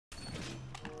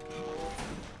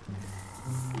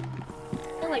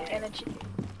like energy.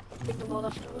 Take a lot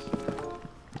of those.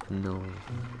 No.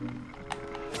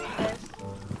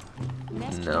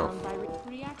 Yes. No.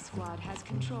 React Squad has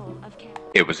control of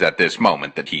It was at this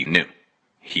moment that he knew.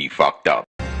 He fucked up.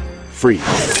 Freeze.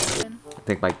 I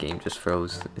think my game just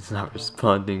froze. It's not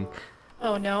responding.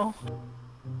 Oh no.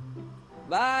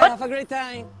 Bye, What? have a great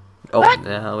time. Oh, What?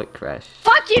 now it crashed.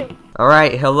 Fuck you!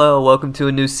 Alright, hello, welcome to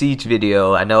a new Siege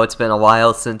video. I know it's been a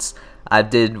while since I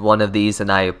did one of these and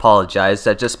I apologize.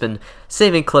 I've just been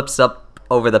saving clips up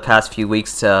over the past few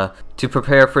weeks to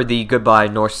prepare for the Goodbye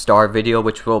North Star video,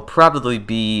 which will probably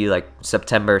be like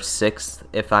September 6th,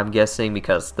 if I'm guessing,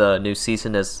 because the new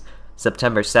season is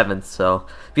September 7th, so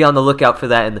be on the lookout for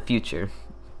that in the future.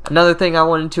 Another thing I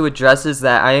wanted to address is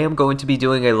that I am going to be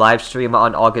doing a live stream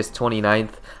on August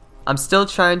 29th. I'm still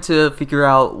trying to figure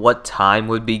out what time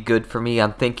would be good for me.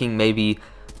 I'm thinking maybe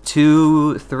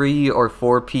 2, 3, or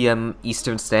 4 p.m.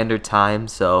 Eastern Standard Time,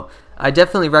 so I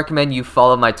definitely recommend you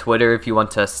follow my Twitter if you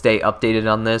want to stay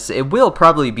updated on this. It will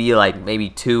probably be like maybe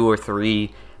 2 or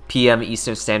 3 p.m.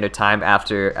 Eastern Standard Time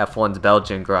after F1's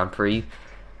Belgian Grand Prix.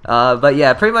 But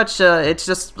yeah, pretty much it's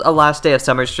just a last day of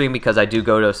summer stream because I do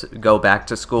go back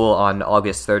to school on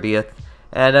August 30th.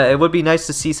 And it would be nice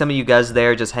to see some of you guys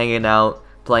there just hanging out,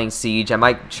 playing Siege. I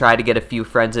might try to get a few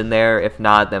friends in there. If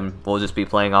not, then we'll just be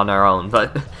playing on our own.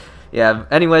 But yeah,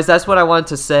 anyways, that's what I wanted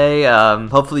to say.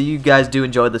 Hopefully you guys do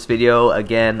enjoy this video.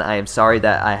 Again, I am sorry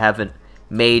that I haven't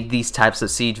made these types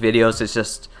of Siege videos. It's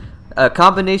just a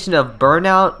combination of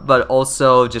burnout, but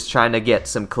also just trying to get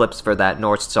some clips for that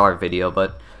North Star video.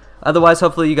 But otherwise,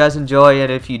 hopefully you guys enjoy,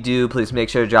 and if you do, please make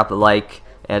sure to drop a like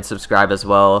and subscribe as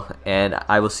well. And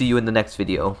I will see you in the next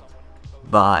video.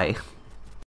 Bye.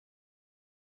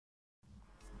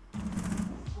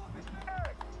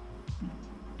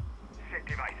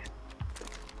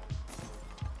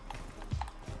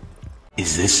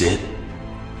 Is this it?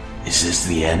 Is this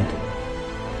the end?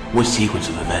 What sequence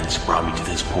of events brought me to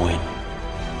this point?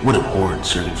 What abhorrent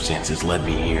circumstances led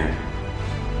me here?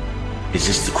 Is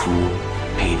this the cruel,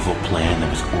 painful plan that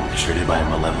was orchestrated by a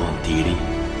malevolent deity?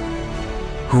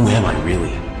 Who am I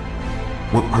really?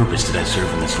 What purpose did I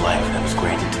serve in this life that was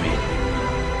granted to me?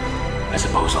 I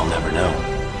suppose I'll never know.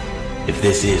 If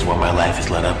this is what my life has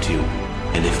led up to,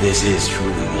 and if this is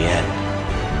truly the end,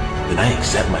 then I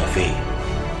accept my fate.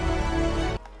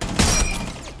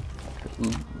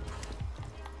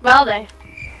 Valde.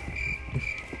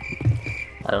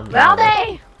 I don't know. Valde!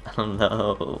 I don't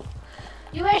know.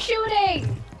 You were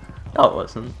shooting! No, it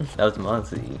wasn't. That was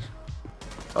Mozzie.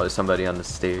 Oh, there's somebody on the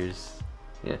stairs.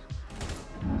 Yeah.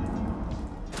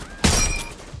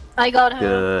 I got her.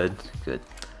 Good. Good.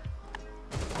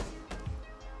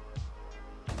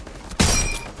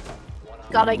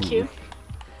 Got IQ.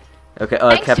 Okay,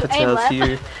 Thanks to Capitel's Aim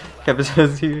here.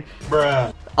 Capitel's here.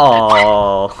 Bruh.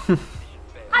 Oh.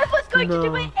 I was going to do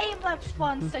No. an aim-lab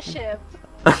sponsorship.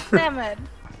 Damn it.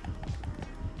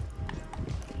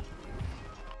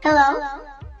 Hello.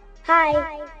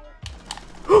 Hi.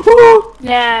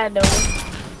 Yeah, no.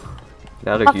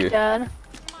 Now they're Fuck here. that.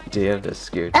 Damn, that's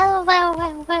scared. Oh, well.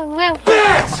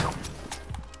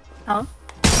 Huh?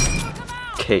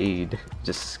 Cade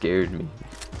just scared me.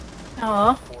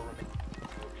 Oh.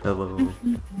 Hello.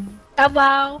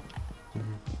 Hello.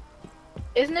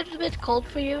 Isn't it a bit cold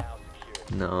for you?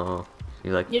 No.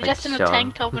 You like You're my just in a charm.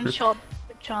 tank top and short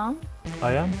charm.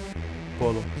 I am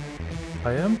Polo.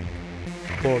 I am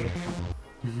Polo.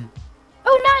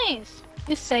 Oh, nice.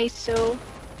 You say so.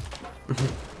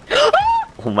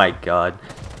 Oh my god.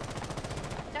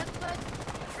 That's good.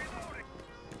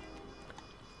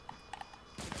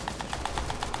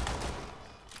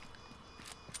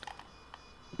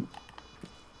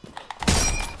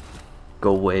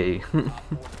 Go away.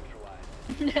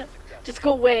 Just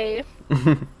go away.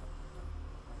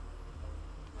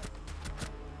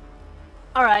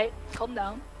 Alright, calm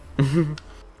down. I'm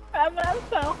gonna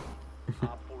fell.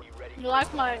 You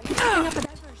like my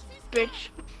bitch.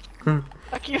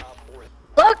 Fuck you.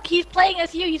 Look, he's playing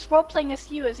as you. He's role playing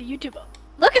as you as a YouTuber.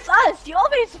 Look, it's us. You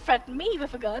always threaten me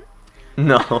with a gun.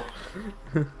 No.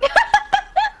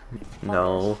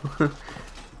 No.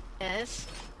 Yes.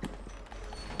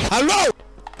 Hello!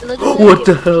 What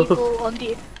the hell? People on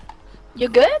the... You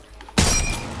good?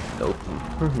 Nope.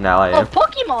 Now I Oh, am.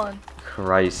 Pokemon!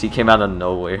 Christ, he came out of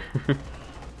nowhere.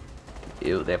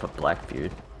 Ew, they have a black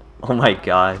beard. Oh my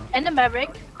god. And the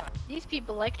Maverick. These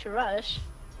people like to rush.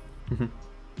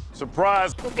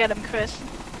 Surprise! Go get him, Chris.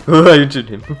 I injured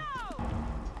him.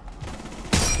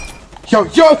 Yo!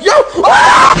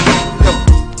 Ah!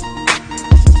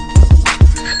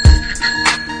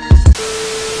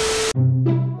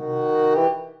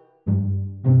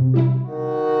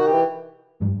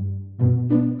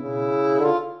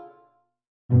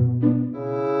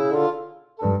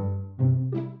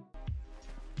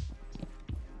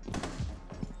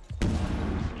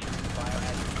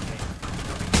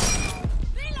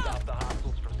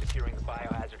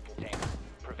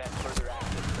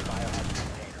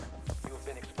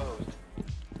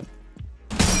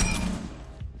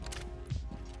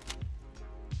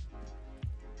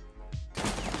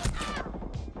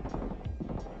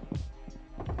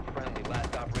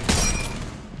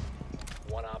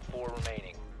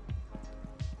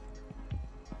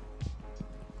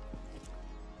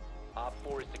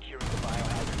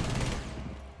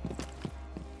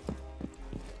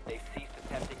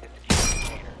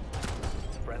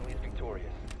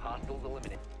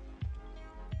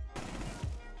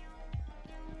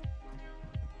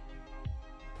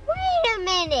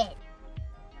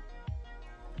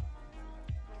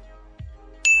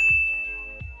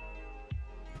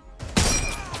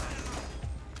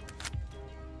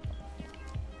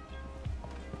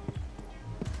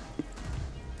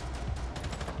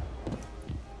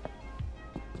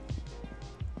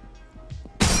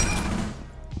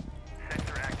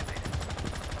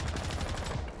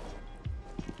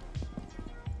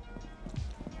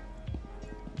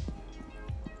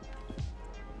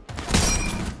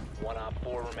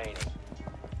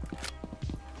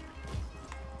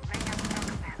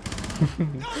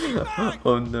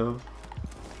 Oh no.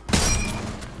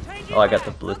 Oh, I got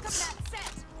the blitz.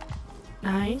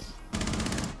 Nice.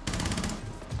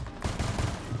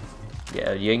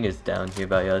 Yeah, Ying is down here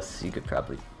by us. You could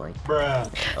probably flank. Bruh.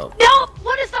 Oh. No!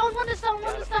 One is down, one is down,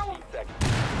 one is down!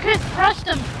 Chris, crushed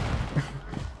him!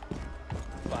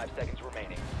 5 seconds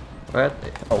remaining. Where are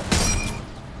they? Oh.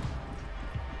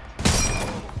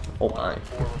 Oh my.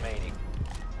 4 remaining.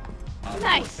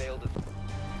 Nice! Failed to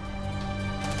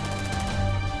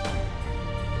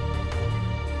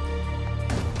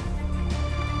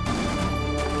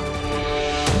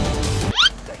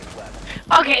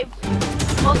Okay,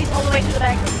 Smokey's all the way to the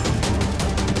back.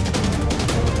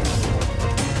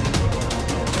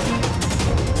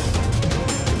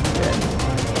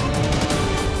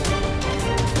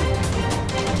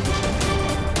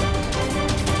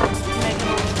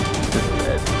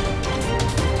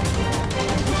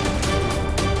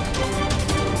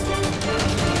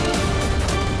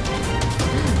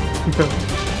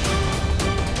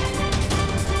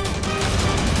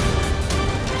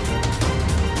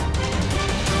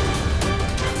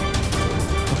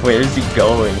 Where is he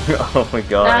going? Oh my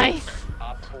god. Nice!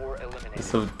 He's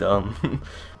so dumb.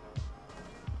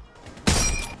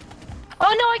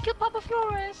 Oh no, I killed Papa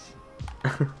Flores!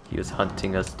 He was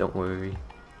hunting us, don't worry.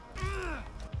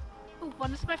 Ooh,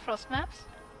 one is my frost maps.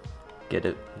 Get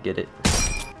it, get it.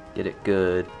 Get it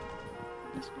good.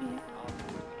 That's me.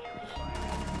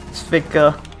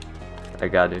 Svika! I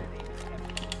got her.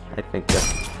 I think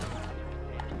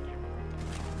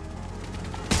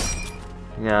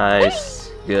Nice.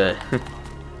 Good.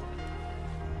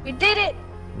 We did it!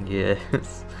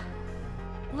 Yes.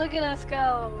 Look at us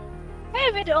go!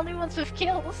 Hey, we're the only ones with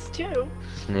kills, too.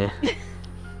 Yeah.